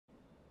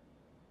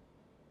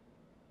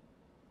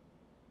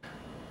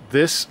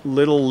this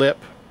little lip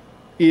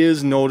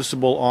is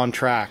noticeable on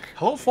track.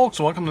 Hello folks,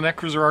 welcome to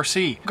Netcruzer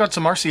RC. I've got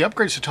some RC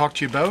upgrades to talk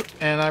to you about,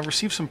 and I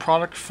received some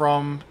product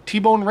from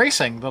T-Bone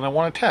Racing that I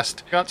want to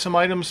test. Got some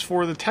items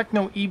for the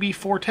Tekno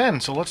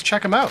EB410, so let's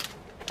check them out.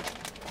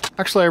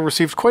 Actually, I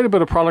received quite a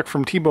bit of product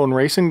from T-Bone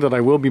Racing that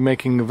I will be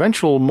making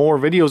eventual more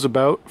videos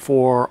about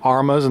for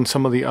ARMAs and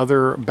some of the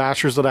other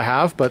bashers that I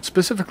have, but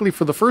specifically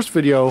for the first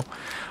video,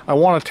 I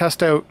want to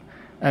test out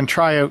and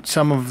try out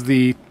some of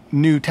the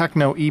new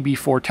Tekno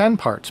EB410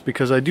 parts,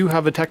 because I do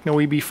have a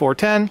Tekno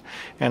EB410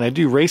 and I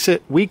do race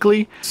it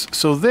weekly.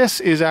 So this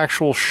is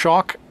actual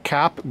shock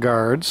cap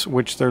guards,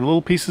 which they're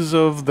little pieces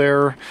of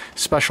their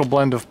special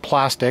blend of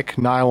plastic,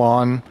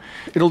 nylon.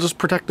 It'll just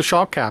protect the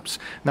shock caps.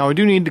 Now I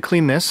do need to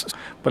clean this,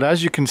 but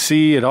as you can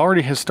see, it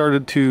already has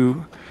started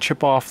to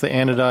chip off the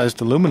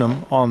anodized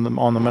aluminum on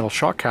the metal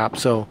shock cap,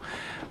 so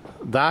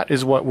that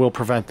is what will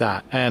prevent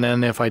that. And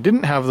then if I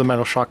didn't have the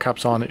metal shock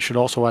caps on, it should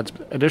also add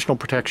additional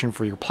protection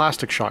for your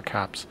plastic shock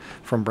caps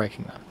from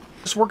breaking them.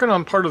 Just working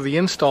on part of the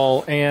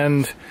install,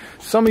 and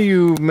some of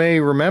you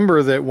may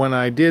remember that when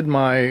I did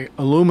my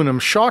aluminum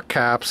shock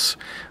caps,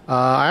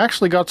 I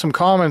actually got some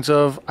comments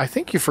of, I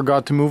think you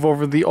forgot to move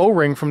over the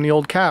O-ring from the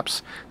old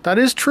caps. That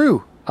is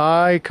true.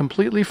 I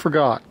completely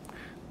forgot.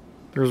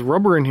 There's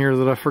rubber in here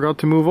that I forgot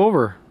to move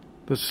over.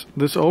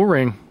 This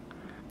O-ring.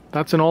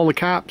 That's in all the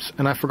caps,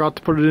 and I forgot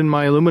to put it in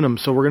my aluminum,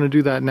 so we're going to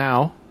do that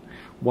now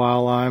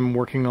while I'm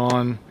working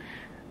on...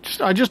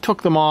 I just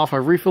took them off, I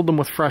refilled them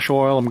with fresh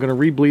oil, I'm going to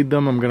rebleed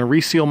them, I'm going to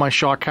reseal my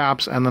shock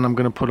caps, and then I'm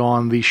going to put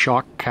on the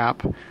shock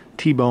cap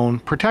T-bone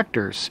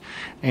protectors.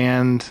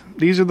 And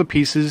these are the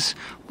pieces.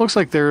 Looks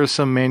like there is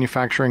some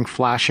manufacturing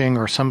flashing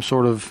or some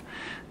sort of,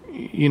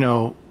 you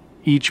know,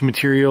 each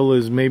material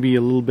is maybe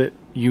a little bit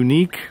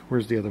unique.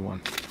 Where's the other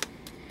one?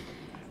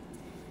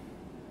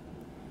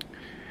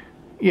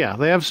 Yeah,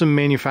 they have some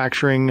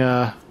manufacturing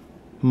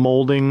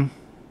molding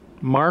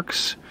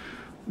marks,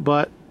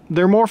 but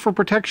they're more for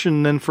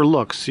protection than for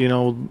looks. You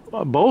know,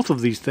 both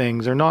of these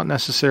things are not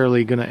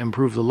necessarily going to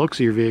improve the looks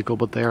of your vehicle,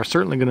 but they are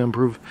certainly going to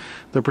improve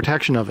the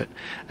protection of it.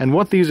 And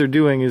what these are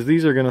doing is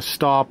these are going to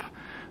stop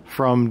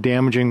from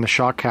damaging the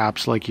shock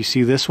caps. Like you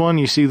see this one,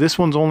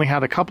 one's only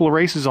had a couple of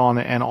races on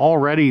it, and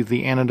already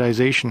the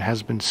anodization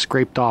has been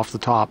scraped off the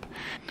top.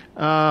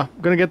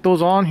 Gonna get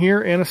those on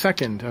here in a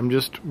second. I'm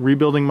just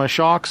rebuilding my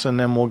shocks, and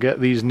then we'll get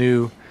these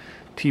new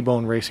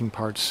T-Bone Racing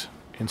parts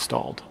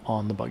installed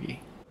on the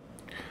buggy.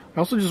 I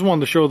also just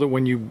wanted to show that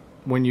when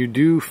you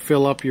do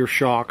fill up your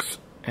shocks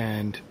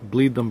and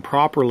bleed them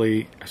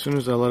properly, as soon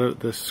as I let out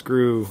this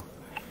screw,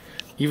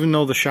 even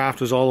though the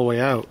shaft is all the way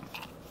out,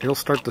 it'll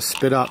start to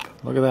spit up.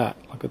 Look at that.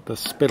 Look at the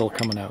spittle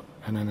coming out.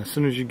 And then as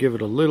soon as you give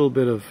it a little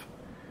bit of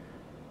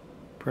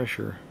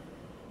pressure,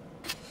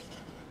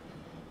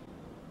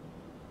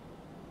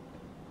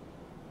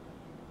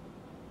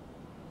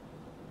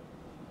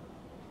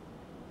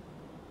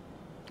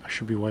 I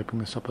should be wiping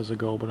this up as I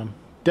go, but I'm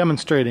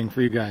demonstrating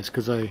for you guys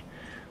because I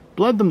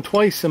bled them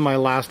twice in my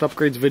last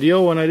upgrades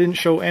video and I didn't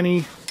show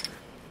any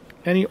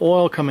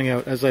oil coming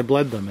out as I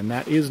bled them, and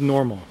that is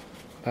normal.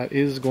 That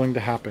is going to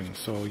happen,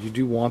 so you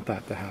do want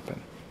that to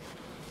happen.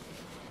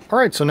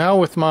 Alright, so now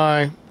with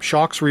my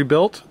shocks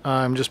rebuilt,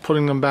 I'm just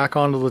putting them back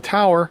onto the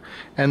tower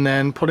and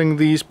then putting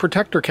these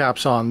protector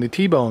caps on, the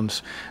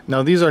T-bones.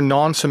 Now these are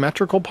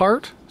non-symmetrical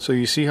part, so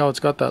you see how it's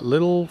got that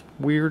little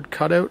weird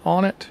cutout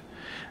on it.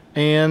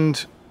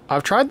 And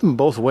I've tried them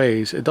both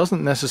ways. It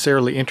doesn't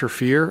necessarily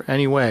interfere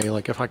anyway.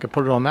 Like if I could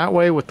put it on that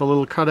way with the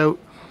little cutout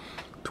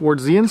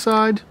towards the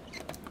inside,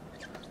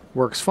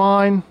 works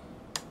fine.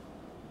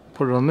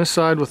 Put it on this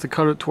side with the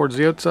cutout towards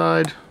the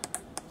outside,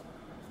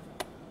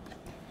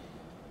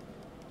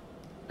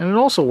 and it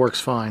also works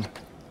fine.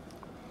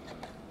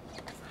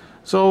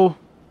 So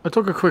I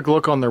took a quick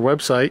look on their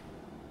website,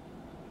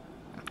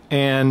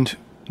 and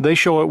they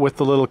show it with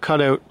the little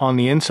cutout on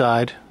the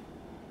inside.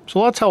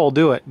 So that's how I'll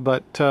do it.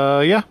 But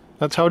yeah,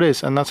 that's how it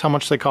is, and that's how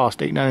much they cost,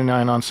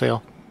 $8.99 on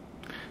sale.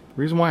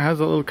 The reason why it has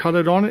that little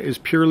cutout on it is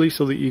purely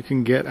so that you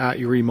can get at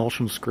your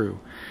emulsion screw.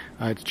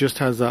 It just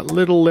has that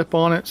little lip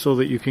on it so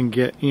that you can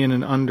get in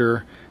and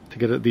under to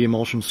get at the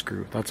emulsion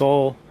screw. That's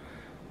all.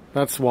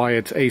 That's why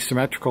it's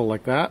asymmetrical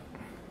like that.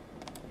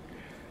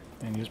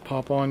 And you just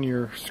pop on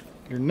your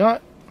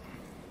nut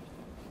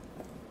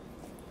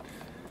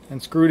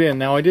and screw it in.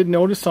 Now I did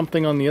notice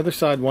something on the other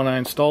side when I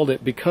installed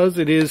it, because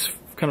it is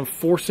kind of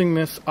forcing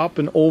this up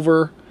and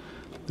over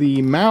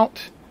the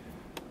mount.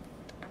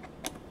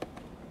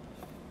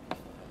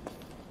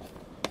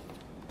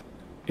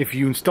 If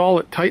you install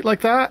it tight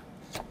like that,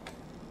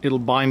 it'll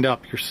bind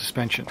up your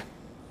suspension.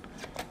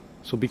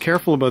 So be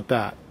careful about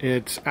that.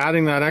 It's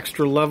adding that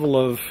extra level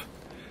of,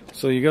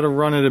 so you got to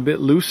run it a bit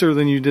looser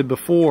than you did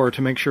before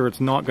to make sure it's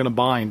not going to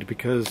bind,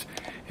 because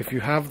if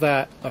you have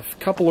that a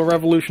couple of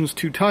revolutions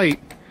too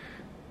tight,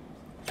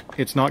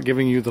 it's not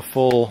giving you the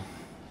full,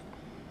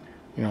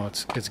 you know,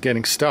 it's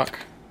getting stuck.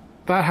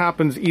 That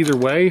happens either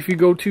way if you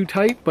go too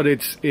tight, but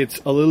it's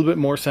a little bit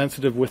more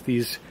sensitive with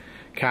these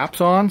caps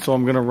on, so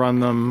I'm going to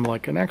run them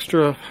like an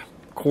extra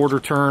quarter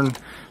turn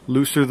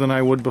looser than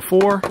I would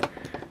before,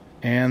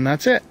 And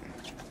that's it.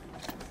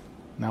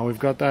 Now we've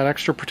got that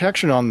extra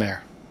protection on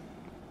there.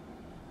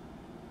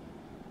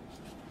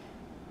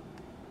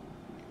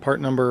 Part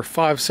number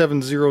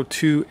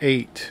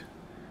 57028.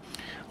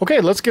 Okay,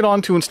 let's get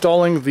on to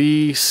installing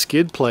the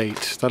skid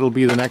plate. That'll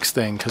be the next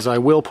thing, because I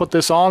will put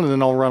this on and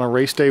then I'll run a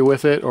race day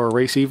with it, or a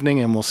race evening,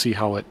 and we'll see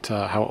how it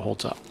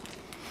holds up.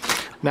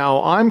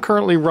 Now, I'm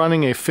currently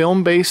running a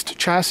film-based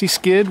chassis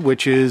skid,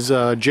 which is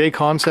J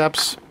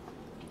Concepts,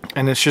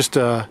 and it's just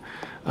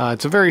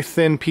it's a very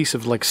thin piece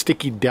of like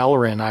sticky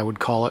Delrin, I would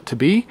call it to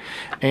be,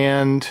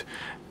 and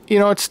you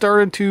know, it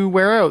started to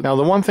wear out. Now,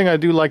 the one thing I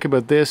do like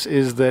about this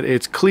is that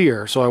it's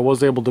clear, so I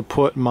was able to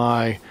put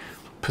my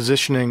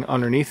positioning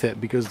underneath it,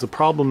 because the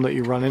problem that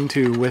you run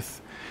into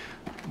with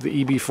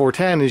the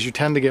EB410 is you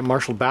tend to get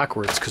marshaled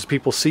backwards, because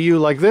people see you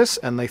like this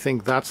and they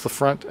think that's the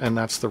front and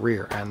that's the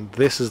rear, and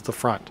this is the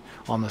front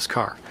on this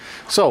car.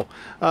 So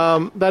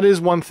that is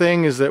one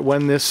thing, is that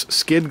when this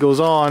skid goes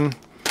on,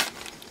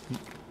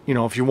 you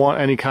know, if you want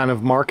any kind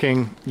of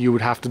marking, you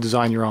would have to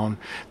design your own.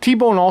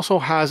 T-Bone also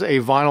has a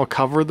vinyl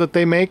cover that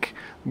they make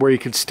where you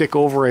could stick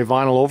over a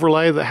vinyl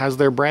overlay that has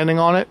their branding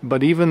on it,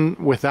 but even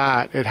with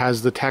that, it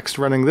has the text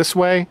running this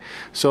way,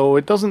 so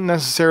it doesn't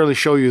necessarily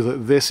show you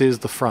that this is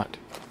the front.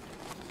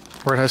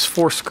 Where it has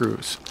 4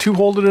 screws. 2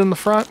 hold it in the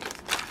front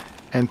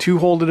and 2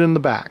 hold it in the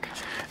back.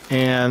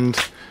 And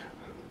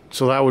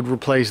so that would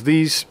replace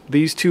these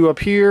 2 up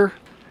here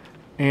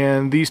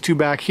and these 2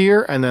 back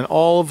here, and then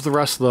all of the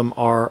rest of them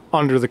are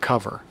under the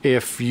cover.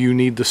 If you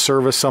need to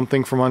service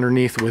something from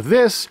underneath with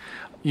this,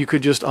 you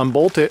could just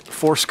unbolt it,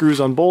 4 screws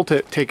unbolt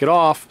it, take it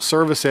off,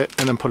 service it,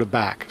 and then put it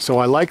back. So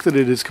I like that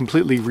it is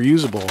completely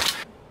reusable.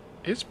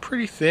 It's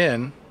pretty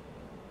thin.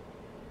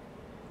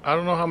 I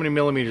don't know how many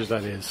millimeters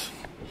that is.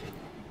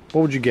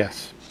 What would you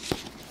guess?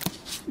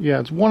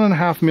 Yeah, it's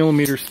 1.5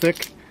 millimeters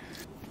thick.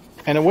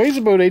 And it weighs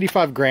about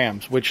 85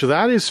 grams, which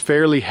that is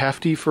fairly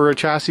hefty for a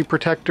chassis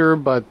protector,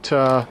 but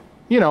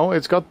you know,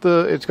 it's got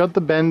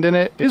the bend in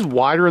it. It is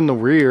wider in the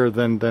rear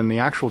than the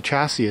actual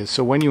chassis is.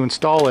 So when you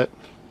install it,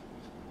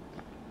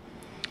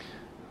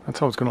 that's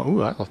how it's gonna. Ooh,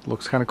 that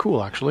looks kind of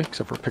cool actually,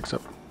 except for it picks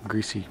up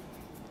greasy,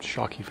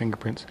 shocky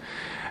fingerprints.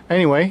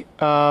 Anyway,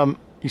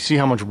 you see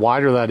how much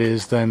wider that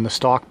is than the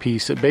stock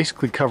piece. It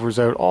basically covers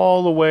out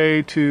all the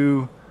way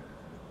to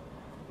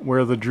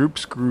where the droop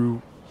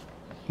screw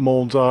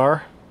molds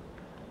are.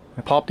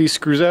 I pop these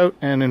screws out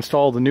and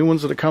install the new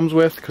ones that it comes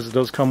with, because it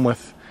does come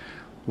with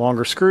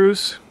longer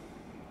screws.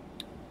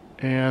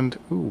 And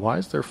ooh, why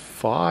is there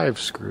 5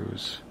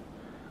 screws?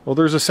 Well,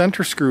 there's a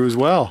center screw as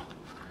well.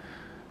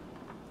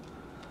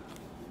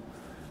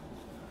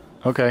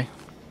 Okay.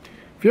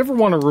 If you ever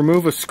want to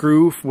remove a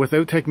screw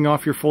without taking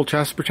off your full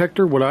chassis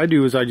protector, what I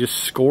do is I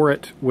just score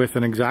it with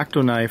an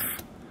X-Acto knife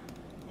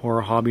or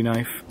a hobby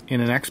knife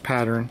in an X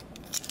pattern,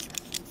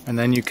 and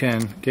then you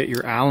can get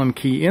your Allen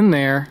key in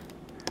there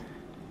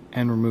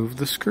and remove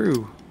the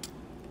screw.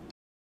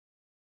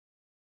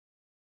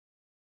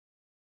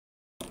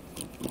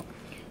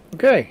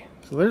 Okay,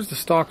 so there's the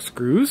stock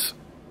screws.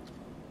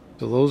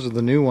 So those are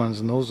the new ones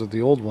and those are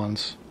the old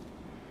ones.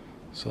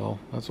 So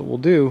that's what we'll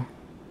do.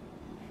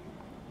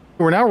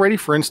 We're now ready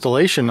for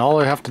installation.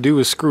 All I have to do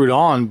is screw it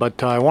on,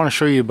 but I want to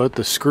show you about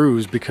the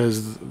screws,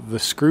 because the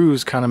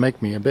screws kind of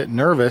make me a bit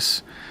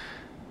nervous.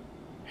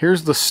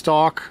 Here's the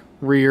stock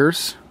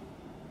rears,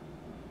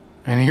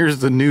 and here's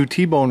the new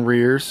T-Bone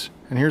rears,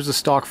 and here's the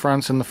stock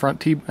fronts and the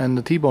front and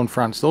the T-Bone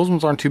fronts. Those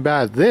ones aren't too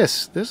bad.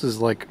 This is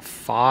like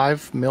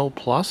 5 mil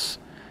plus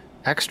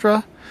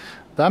extra.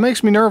 That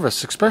makes me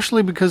nervous,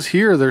 especially because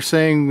here they're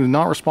saying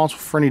not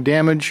responsible for any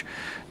damage.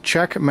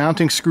 Check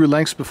mounting screw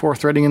lengths before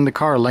threading in the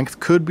car. Length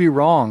could be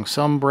wrong.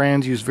 Some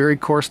brands use very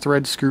coarse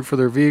thread screw for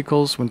their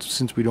vehicles.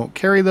 Since we don't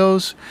carry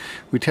those,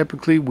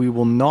 we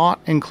will not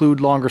include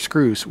longer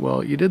screws.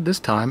 Well, you did this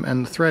time,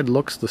 and the thread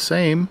looks the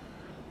same.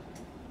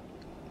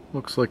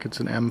 Looks like it's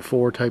an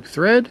M4 type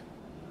thread.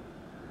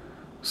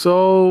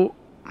 So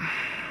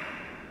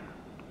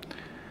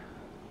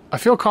I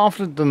feel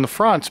confident in the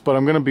fronts, but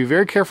I'm going to be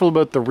very careful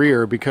about the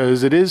rear,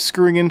 because it is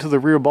screwing into the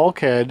rear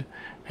bulkhead,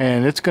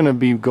 and it's going to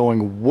be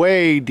going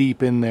way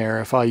deep in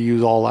there if I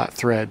use all that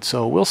thread.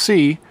 So we'll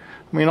see.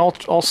 I mean,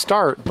 I'll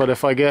start, but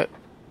if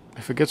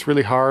it gets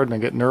really hard and I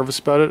get nervous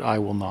about it, I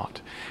will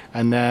not.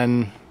 And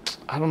then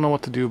I don't know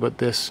what to do about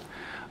this.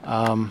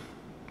 I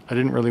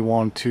didn't really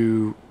want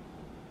to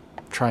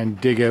try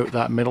and dig out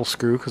that middle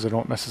screw, because I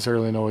don't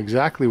necessarily know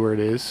exactly where it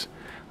is.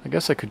 I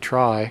guess I could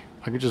try.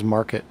 I could just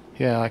mark it.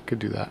 Yeah, I could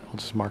do that. I'll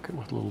just mark it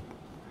with a little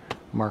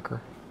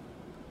marker.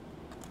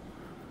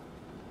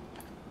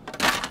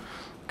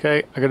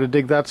 Okay, I gotta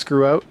dig that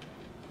screw out.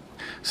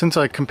 Since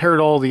I compared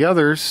all the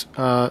others,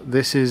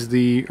 this is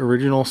the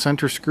original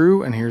center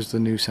screw, and here's the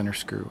new center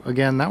screw.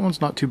 Again, that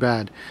one's not too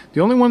bad. The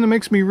only one that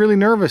makes me really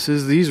nervous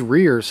is these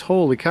rears.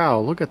 Holy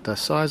cow, look at the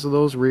size of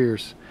those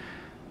rears.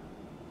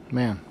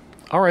 Man.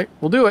 Alright,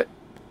 we'll do it.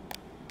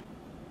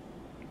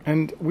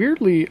 And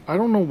weirdly, I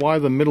don't know why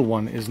the middle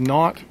one is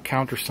not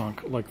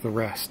countersunk like the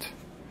rest.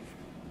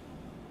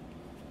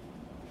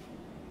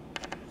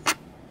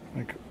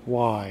 Like,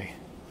 why?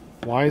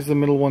 Why is the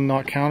middle one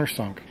not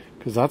countersunk?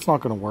 Because that's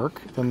not going to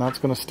work. Then that's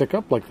going to stick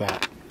up like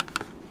that.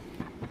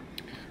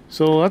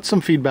 So that's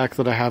some feedback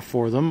that I have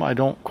for them. I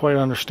don't quite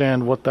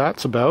understand what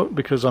that's about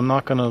because I'm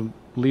not going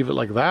to leave it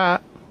like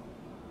that.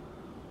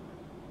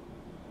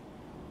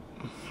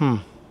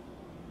 Man,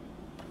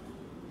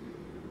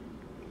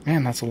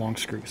 that's a long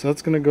screw. So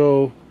that's going to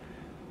go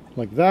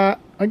like that.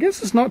 I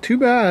guess it's not too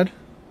bad.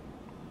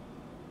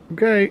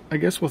 Okay, I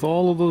guess with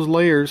all of those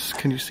layers,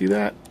 can you see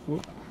that?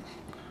 With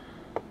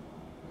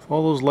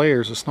all those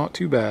layers, it's not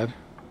too bad.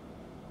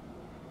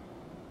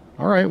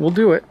 Alright, we'll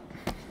do it.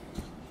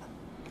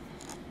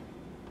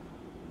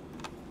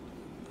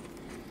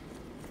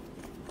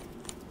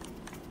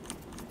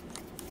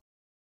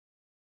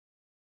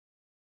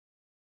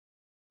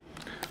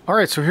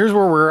 Alright, so here's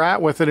where we're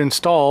at with it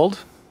installed.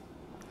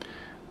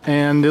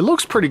 And it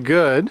looks pretty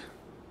good.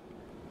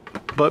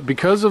 But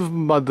because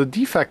of the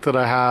defect that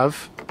I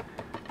have,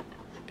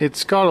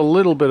 it's got a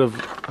little bit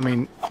of, I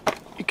mean,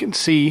 you can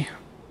see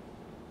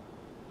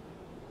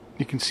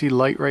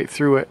light right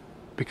through it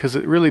because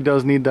it really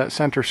does need that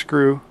center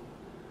screw.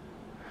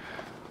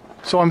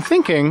 So I'm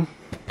thinking,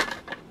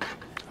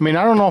 I mean,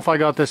 I don't know if I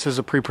got this as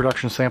a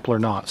pre-production sample or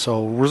not,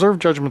 so reserve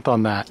judgment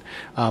on that.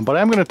 But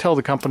I'm going to tell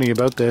the company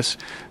about this.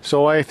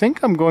 So I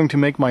think I'm going to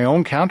make my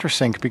own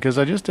countersink because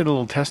I just did a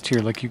little test here.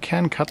 Like, you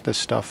can cut this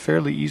stuff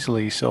fairly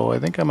easily, so I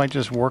think I might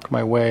just work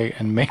my way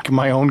and make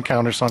my own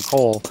countersunk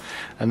hole,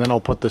 and then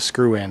I'll put the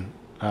screw in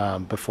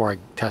before I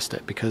test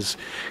it, because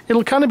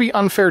it'll kind of be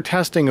unfair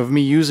testing of me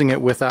using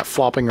it with that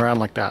flopping around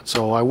like that.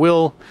 So I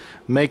will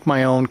make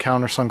my own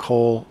countersunk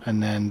hole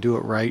and then do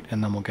it right,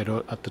 and then we'll get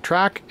it at the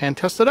track and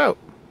test it out.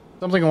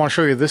 Something I want to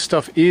show you, this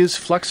stuff is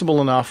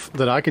flexible enough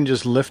that I can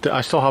just lift it.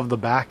 I still have the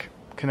back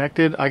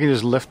connected. I can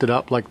just lift it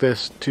up like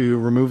this to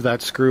remove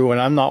that screw,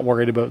 and I'm not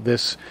worried about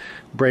this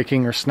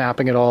breaking or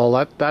snapping at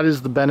all. That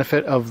is the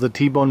benefit of the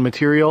T-bone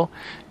material,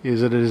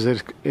 is it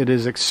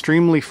is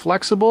extremely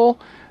flexible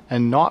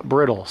and not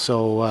brittle.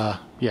 So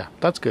yeah,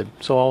 that's good.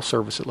 So I'll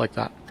service it like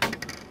that.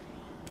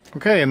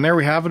 Okay, and there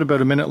we have it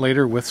about a minute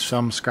later with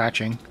some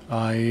scratching.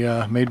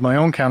 I made my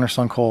own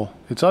countersunk hole.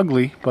 It's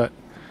ugly, but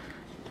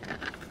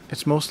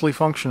it's mostly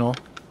functional.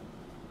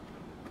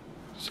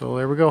 So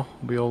there we go.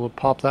 I'll be able to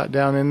pop that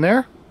down in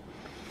there.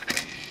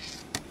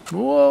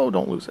 Whoa,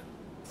 don't lose it.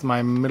 With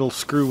my middle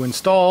screw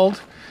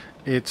installed,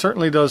 it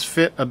certainly does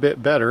fit a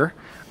bit better.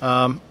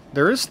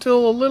 There is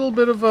still a little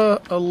bit of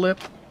a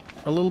lift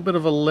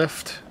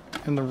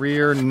in the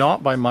rear,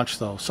 not by much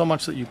though. So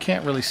much that you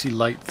can't really see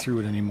light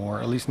through it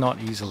anymore, at least not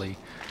easily.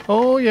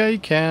 Oh yeah, you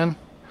can.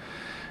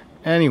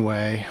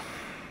 Anyway,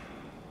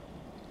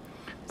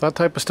 that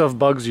type of stuff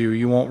bugs you,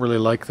 you won't really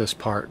like this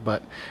part,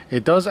 but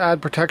it does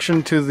add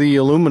protection to the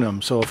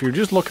aluminum. So if you're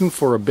just looking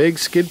for a big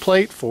skid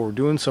plate for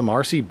doing some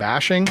RC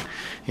bashing,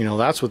 you know,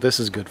 that's what this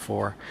is good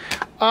for.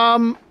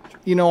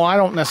 You know, I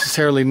don't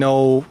necessarily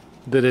know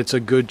that it's a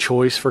good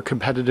choice for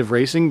competitive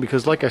racing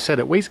because, like I said,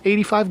 it weighs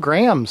 85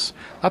 grams.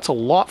 That's a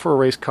lot for a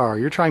race car.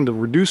 You're trying to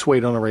reduce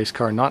weight on a race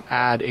car, not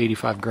add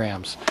 85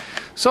 grams.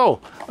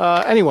 So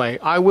anyway,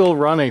 I will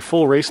run a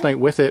full race night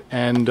with it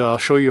and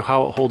show you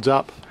how it holds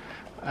up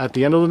at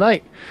the end of the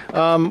night.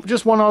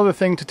 Just one other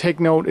thing to take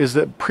note is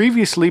that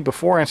previously,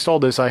 before I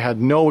installed this, I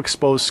had no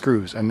exposed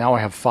screws, and now I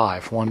have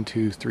 5. 1,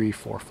 2, 3,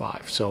 4,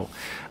 5. So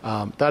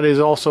that is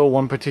also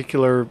one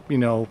particular, you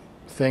know,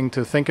 thing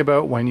to think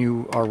about when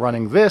you are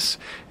running this,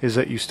 is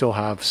that you still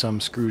have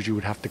some screws you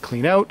would have to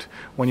clean out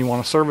when you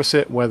want to service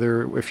it,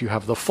 whether if you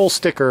have the full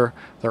sticker,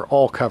 they're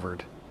all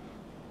covered.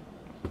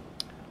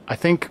 I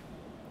think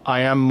I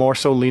am more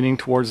so leaning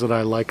towards that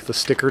I like the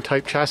sticker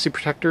type chassis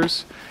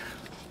protectors.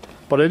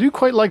 But I do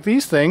quite like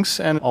these things,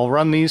 and I'll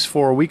run these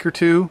for a week or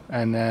two,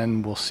 and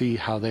then we'll see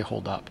how they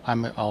hold up.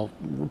 I'll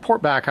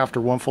report back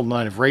after one full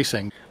night of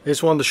racing. I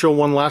just wanted to show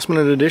one last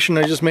minute addition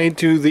I just made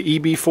to the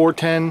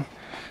EB410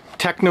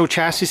 Tekno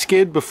chassis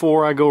skid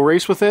before I go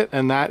race with it,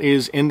 and that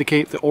is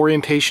indicate the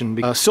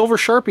orientation. Silver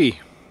Sharpie.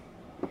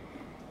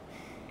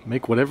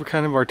 Make whatever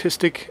kind of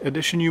artistic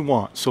addition you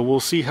want. So we'll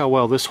see how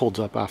well this holds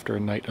up after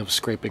a night of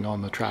scraping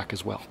on the track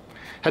as well.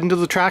 Heading to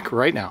the track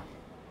right now.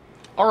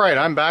 Alright,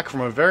 I'm back from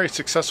a very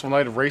successful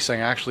night of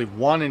racing. I actually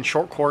won in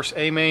short course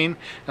A main,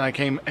 and I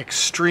came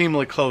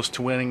extremely close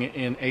to winning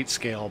in 8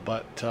 scale,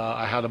 but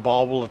I had a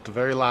bobble at the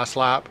very last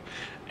lap,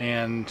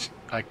 and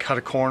I cut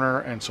a corner,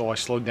 and so I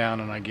slowed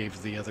down and I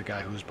gave the other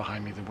guy who was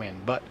behind me the win.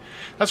 But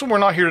that's what we're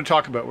not here to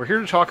talk about. We're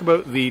here to talk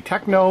about the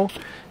Tekno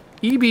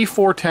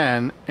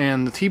EB410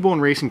 and the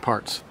T-bone racing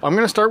parts. I'm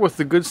going to start with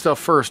the good stuff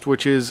first,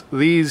 which is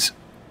these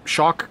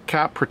shock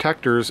cap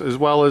protectors, as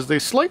well as they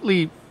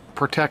slightly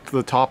protect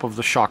the top of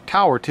the shock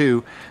tower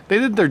too. They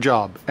did their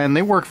job and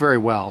they work very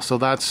well. So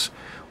that's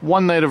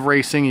one night of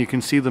racing. You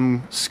can see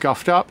them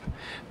scuffed up.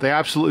 They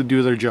absolutely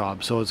do their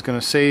job. So it's going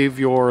to save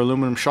your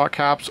aluminum shock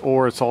caps,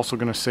 or it's also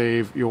going to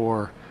save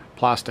your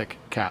plastic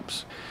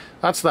caps.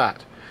 That's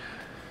that.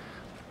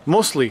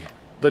 Mostly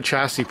the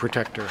chassis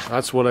protector.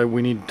 That's what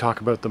we need to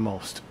talk about the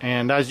most.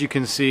 And as you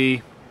can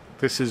see,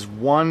 This is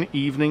one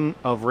evening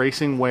of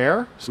racing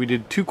wear. So we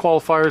did 2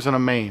 qualifiers and a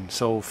main,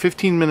 so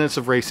 15 minutes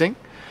of racing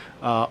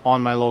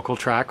on my local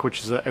track, which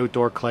is an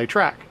outdoor clay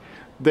track.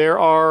 There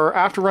are,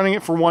 after running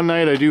it for one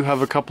night, I do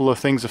have a couple of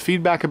things of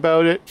feedback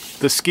about it.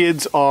 The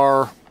skids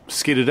are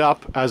skidded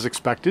up as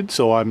expected,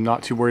 so I'm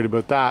not too worried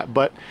about that.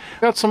 But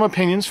I got some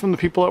opinions from the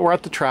people that were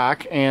at the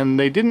track, and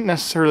they didn't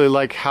necessarily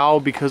like how,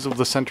 because of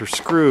the center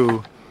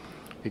screw,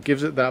 it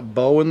gives it that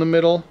bow in the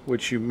middle,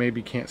 which you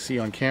maybe can't see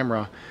on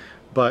camera.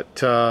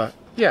 But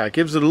yeah, it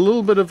gives it a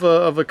little bit of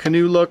a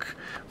canoe look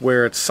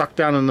where it's sucked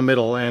down in the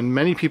middle, and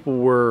many people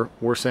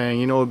were saying,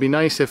 you know, it'd be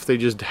nice if they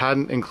just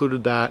hadn't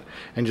included that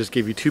and just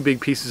gave you 2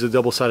 big pieces of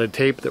double-sided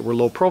tape that were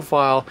low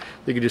profile.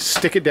 They could just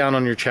stick it down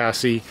on your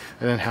chassis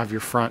and then have your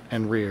front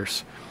and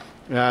rears.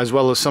 As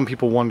well as some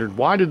people wondered,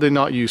 why did they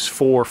not use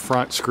 4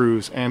 front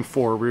screws and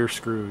 4 rear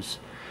screws?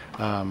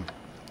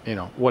 You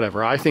know,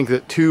 whatever. I think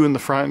that 2 in the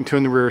front and 2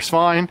 in the rear is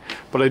fine,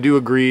 but I do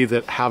agree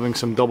that having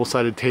some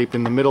double-sided tape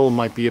in the middle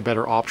might be a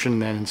better option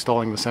than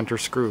installing the center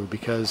screw,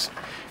 because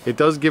it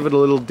does give it a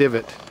little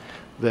divot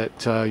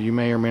that you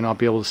may or may not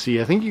be able to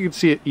see. I think you could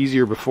see it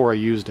easier before I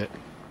used it.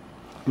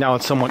 Now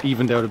it's somewhat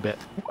evened out a bit.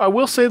 I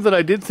will say that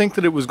I did think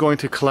that it was going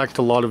to collect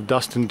a lot of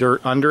dust and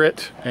dirt under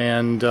it,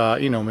 and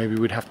you know, maybe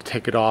we'd have to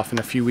take it off in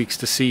a few weeks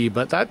to see,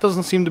 but that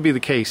doesn't seem to be the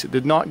case. It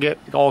did not get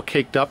all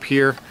caked up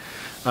here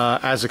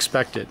as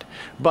expected.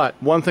 But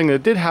one thing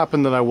that did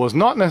happen that I was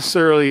not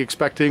necessarily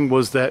expecting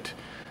was that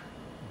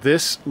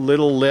this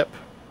little lip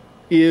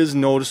is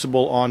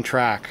noticeable on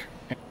track.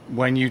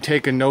 When you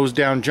take a nose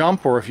down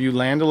jump, or if you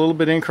land a little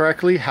bit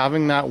incorrectly,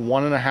 having that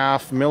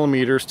 1.5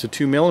 millimeters to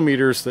 2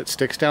 millimeters that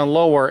sticks down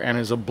lower and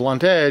is a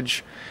blunt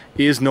edge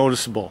is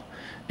noticeable.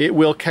 It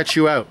will catch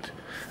you out.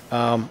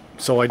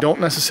 So I don't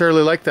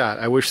necessarily like that.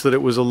 I wish that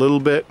it was a little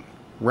bit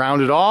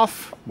rounded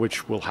off,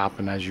 which will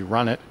happen as you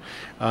run it,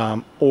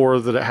 or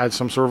that it had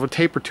some sort of a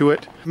taper to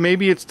it.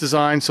 Maybe it's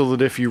designed so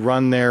that if you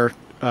run their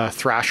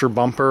Thrasher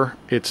bumper,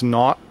 it's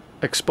not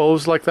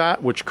exposed like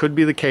that, which could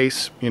be the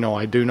case. You know,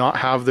 I do not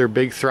have their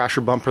big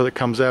Thrasher bumper that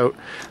comes out.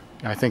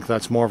 I think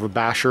that's more of a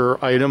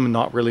basher item,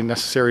 not really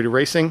necessary to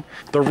racing.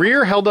 The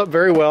rear held up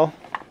very well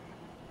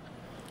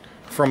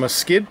from a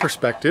skid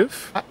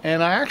perspective,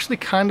 and I actually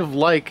kind of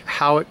like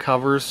how it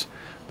covers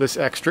this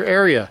extra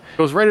area. It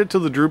goes right into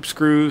the droop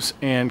screws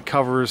and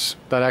covers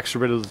that extra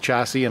bit of the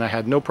chassis, and I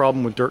had no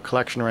problem with dirt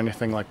collection or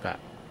anything like that.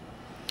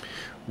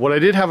 What I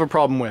did have a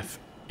problem with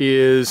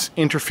is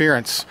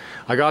interference.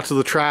 I got to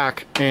the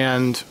track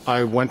and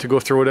I went to go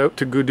throw it out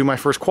to go do my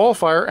first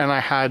qualifier, and I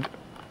had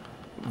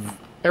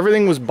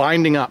everything was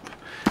binding up,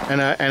 and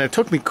it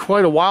took me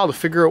quite a while to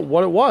figure out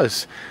what it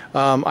was.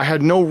 I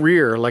had no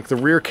rear, like the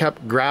rear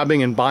kept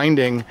grabbing and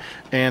binding,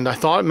 and I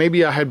thought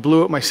maybe I had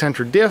blew out my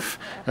center diff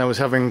and I was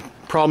having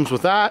problems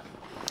with that.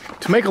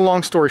 To make a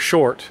long story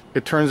short,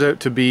 it turns out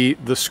to be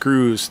the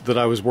screws that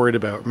I was worried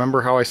about.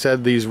 Remember how I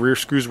said these rear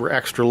screws were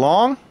extra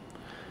long?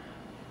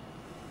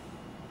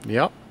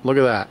 Yep, look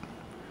at that.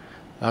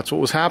 That's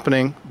what was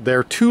happening.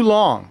 They're too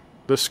long.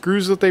 The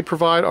screws that they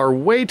provide are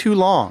way too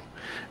long,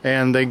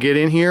 and they get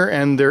in here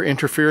and they're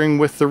interfering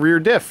with the rear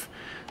diff.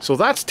 So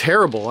that's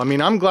terrible. I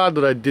mean, I'm glad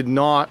that I did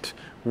not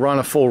run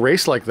a full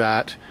race like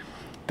that.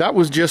 That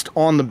was just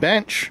on the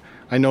bench.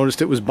 I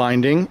noticed it was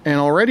binding, and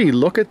already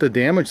look at the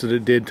damage that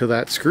it did to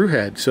that screw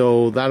head.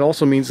 So that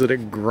also means that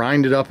it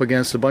grinded up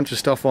against a bunch of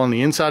stuff on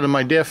the inside of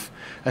my diff,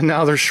 and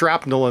now there's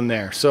shrapnel in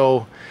there.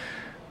 So,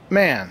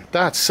 man,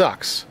 that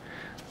sucks.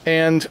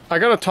 And I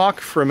gotta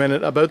talk for a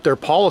minute about their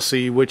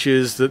policy, which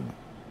is that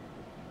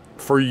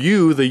for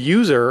you, the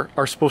user,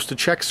 are supposed to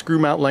check screw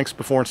mount lengths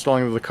before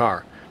installing into the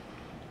car.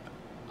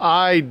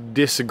 I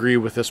disagree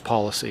with this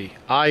policy.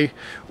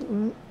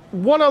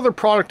 What other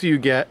product do you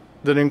get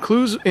that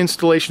includes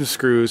installation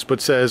screws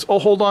but says, oh,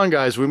 hold on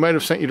guys, we might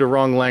have sent you the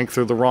wrong length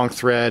or the wrong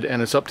thread,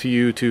 and it's up to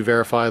you to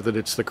verify that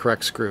it's the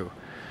correct screw?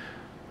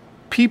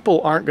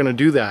 People aren't going to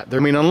do that. I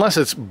mean, unless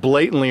it's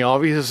blatantly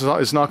obvious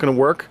it's not going to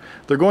work,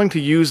 they're going to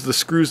use the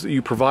screws that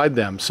you provide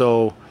them.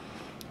 So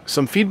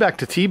some feedback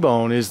to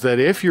T-Bone is that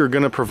if you're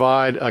going to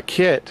provide a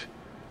kit,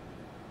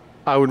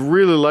 I would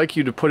really like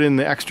you to put in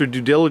the extra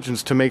due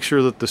diligence to make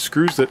sure that the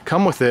screws that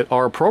come with it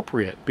are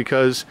appropriate,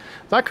 because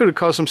that could have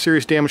caused some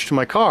serious damage to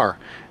my car.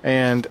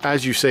 And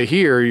as you say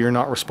here, you're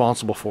not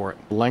responsible for it.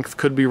 Length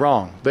could be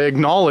wrong. They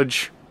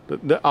acknowledge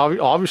that,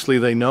 obviously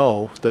they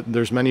know that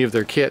there's many of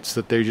their kits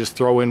that they just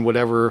throw in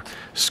whatever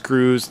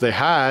screws they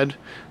had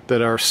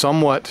that are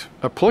somewhat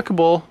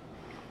applicable.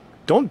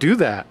 Don't do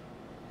that.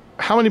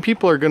 How many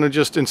people are going to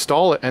just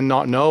install it and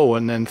not know,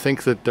 and then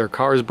think that their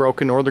car is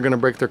broken, or they're going to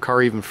break their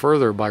car even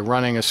further by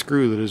running a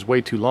screw that is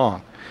way too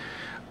long?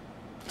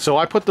 So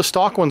I put the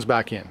stock ones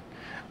back in.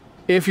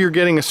 If you're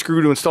getting a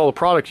screw to install a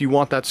product, you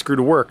want that screw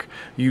to work.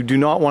 You do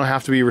not want to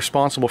have to be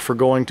responsible for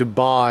going to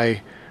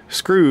buy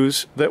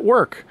screws that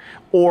work,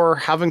 or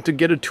having to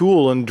get a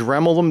tool and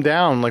Dremel them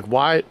down. Like,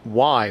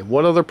 why?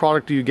 What other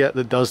product do you get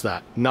that does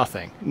that?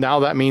 Nothing.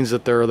 Now that means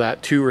that they're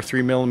that 2 or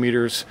 3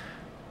 millimeters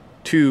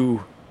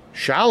too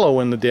shallow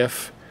in the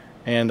diff,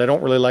 and I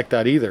don't really like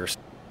that either.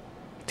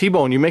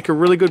 T-Bone, you make a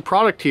really good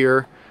product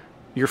here.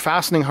 Your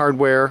fastening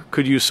hardware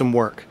could use some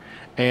work.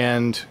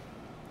 And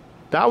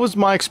that was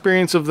my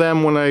experience of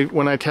them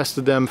when I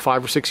tested them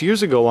 5 or 6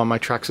 years ago on my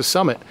Traxxas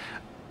Summit.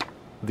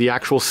 The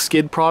actual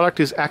skid product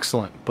is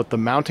excellent, but the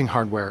mounting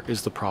hardware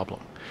is the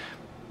problem.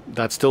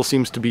 That still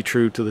seems to be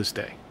true to this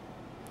day.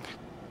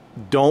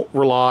 Don't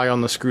rely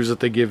on the screws that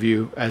they give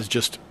you as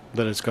just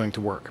that it's going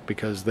to work,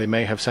 because they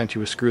may have sent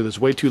you a screw that's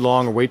way too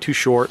long or way too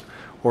short,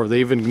 or they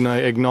even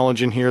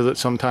acknowledge in here that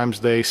sometimes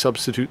they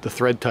substitute the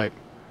thread type.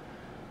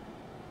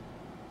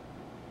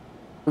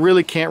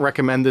 Really can't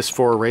recommend this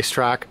for a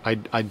racetrack.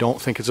 I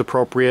don't think it's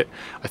appropriate.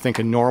 I think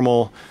a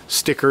normal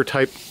sticker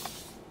type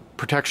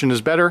protection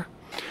is better.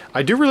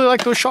 I do really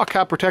like those shock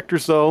cap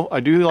protectors though. I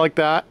do like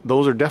that.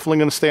 Those are definitely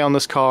going to stay on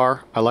this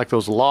car. I like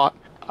those a lot.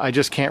 I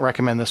just can't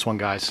recommend this one,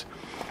 guys.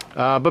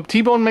 But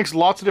T-Bone makes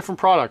lots of different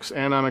products,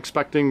 and I'm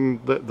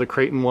expecting the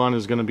Creighton one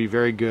is going to be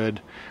very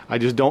good. I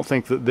just don't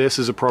think that this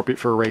is appropriate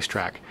for a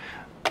racetrack.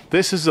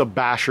 This is a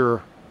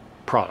basher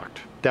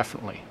product,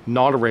 definitely,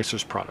 not a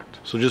racer's product.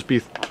 So just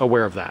be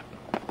aware of that.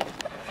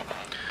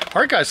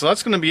 Alright guys, so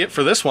that's going to be it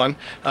for this one.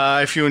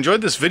 If you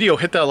enjoyed this video,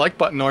 hit that like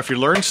button, or if you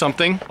learned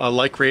something, a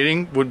like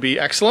rating would be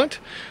excellent.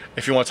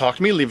 If you want to talk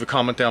to me, leave a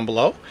comment down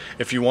below.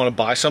 If you want to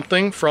buy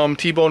something from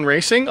T-Bone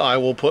Racing, I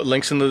will put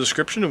links in the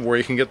description of where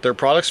you can get their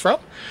products from.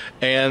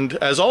 And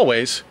as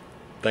always,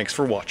 thanks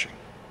for watching.